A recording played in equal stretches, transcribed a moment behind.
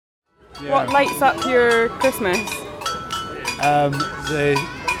Yeah. What lights up your Christmas? The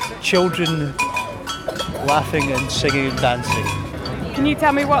children laughing and singing and dancing. Can you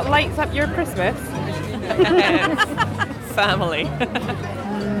tell me what lights up your Christmas? Family.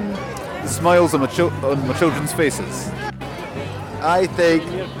 The smiles on my children's faces. I think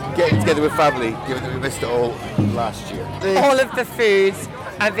getting together with family, given that we missed it all last year. All of the foods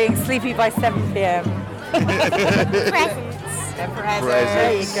and being sleepy by 7 p.m. Presents.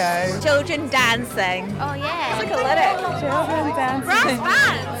 There you go. Children dancing. Oh yeah. It's like a lyric. Children dancing. Brass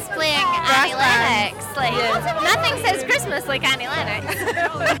bands playing Annie Lennox. Like nothing says Christmas like Annie Lennox.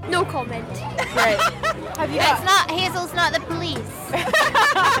 No comment. Right. Have you It's not Hazel's not the police.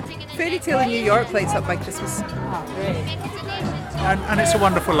 Fairy Tale in New York lights up by Christmas. And It's a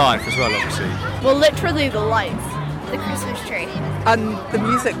Wonderful Life as well, obviously. Well, literally the lights. The Christmas tree. And the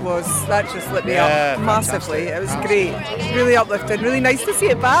music that just lit me Yeah, up massively. It was great. It was really uplifting. Really nice to see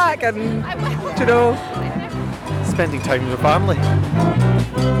it back and, Spending time with the family.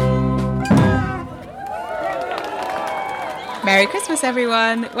 Merry Christmas,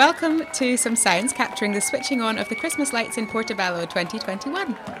 everyone! Welcome to some sounds capturing the switching on of the Christmas lights in Portobello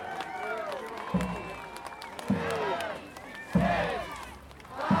 2021.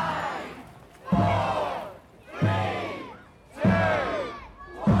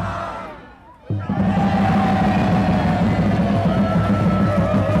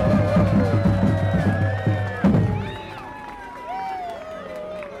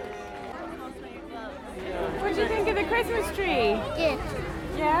 What do you think of the Christmas tree? Good.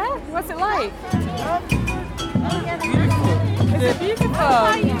 Yeah? What's it like? Is it beautiful?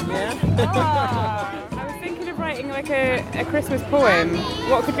 Ah, I was thinking of writing like a Christmas poem.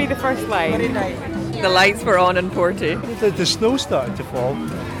 What could be the first line? The lights were on in Porty. The snow started to fall.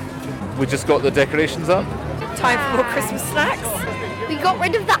 We just got the decorations up. Time for more Christmas snacks. We got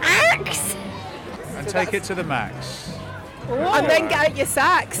rid of the axe. And take it to the max. And then get out your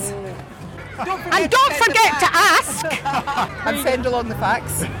sacks. And don't forget to ask And send along the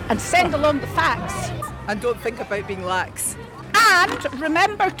facts. and send along the facts. And don't think about being lax. And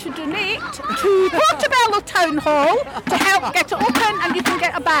remember to donate to Portobello Town Hall to help get it open and you can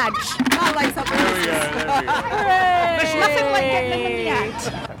get a badge. That lights up There's nothing like getting them in the act.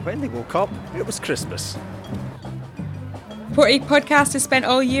 When they woke up, it was Christmas. Porty Podcast has spent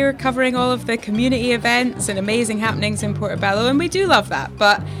all year covering all of the community events and amazing happenings in Portobello, and we do love that.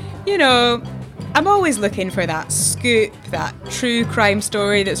 But, I'm always looking for that scoop, that true crime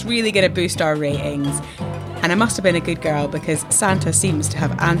story that's really going to boost our ratings. And I must have been a good girl because Santa seems to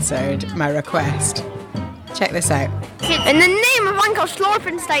have answered my request. Check this out. In the name of Uncle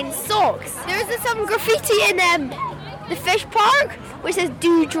Schlorpenstein's socks. There's some graffiti in the fish park which says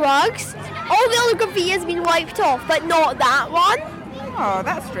do drugs. All the other graffiti has been wiped off, but not that one. Oh,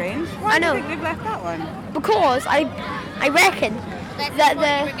 that's strange. Why I know. do you think they've left that one? Because I reckon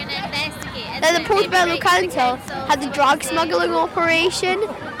that the Portobello Council had the drug smuggling operation,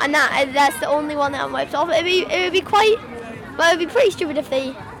 and that's the only one that wiped off. It would be pretty stupid if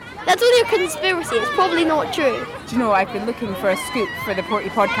they. That's only a conspiracy. It's probably not true. Do you know, I've been looking for a scoop for the Porty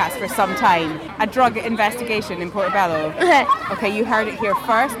Podcast for some time. A drug investigation in Portobello. Okay, you heard it here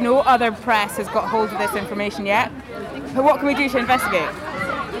first. No other press has got hold of this information yet. But what can we do to investigate?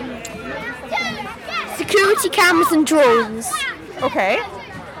 Security cameras and drones. Okay,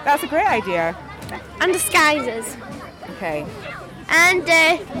 that's a great idea. And disguises. Okay. And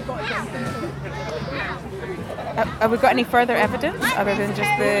Have we got any further evidence other than just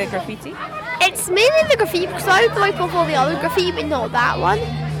the graffiti? it's mainly the graffiti because I would wipe off all the other graffiti, but not that one.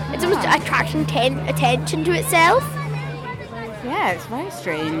 It's almost attracting attention to itself. Yeah, it's very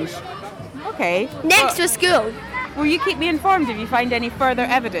strange. Okay. Next to a school. Will you keep me informed if you find any further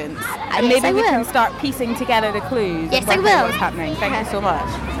evidence? And Yes, maybe I we can will. start piecing together the clues. Yes, and I work out will. What's happening? Thank you so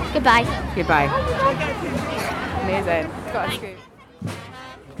much. Goodbye. Goodbye. Amazing. Got a scoop.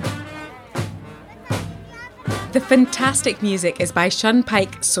 The fantastic music is by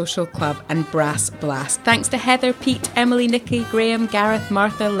Shunpike Social Club and Brass Blast. Thanks to Heather, Pete, Emily, Nikki, Graham, Gareth,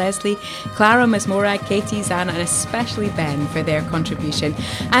 Martha, Leslie, Clara, Ms. Morag, Katie, Zana, and especially Ben for their contribution.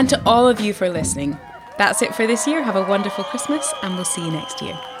 And to all of you for listening. That's it for this year. Have a wonderful Christmas, and we'll see you next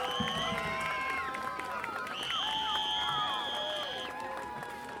year.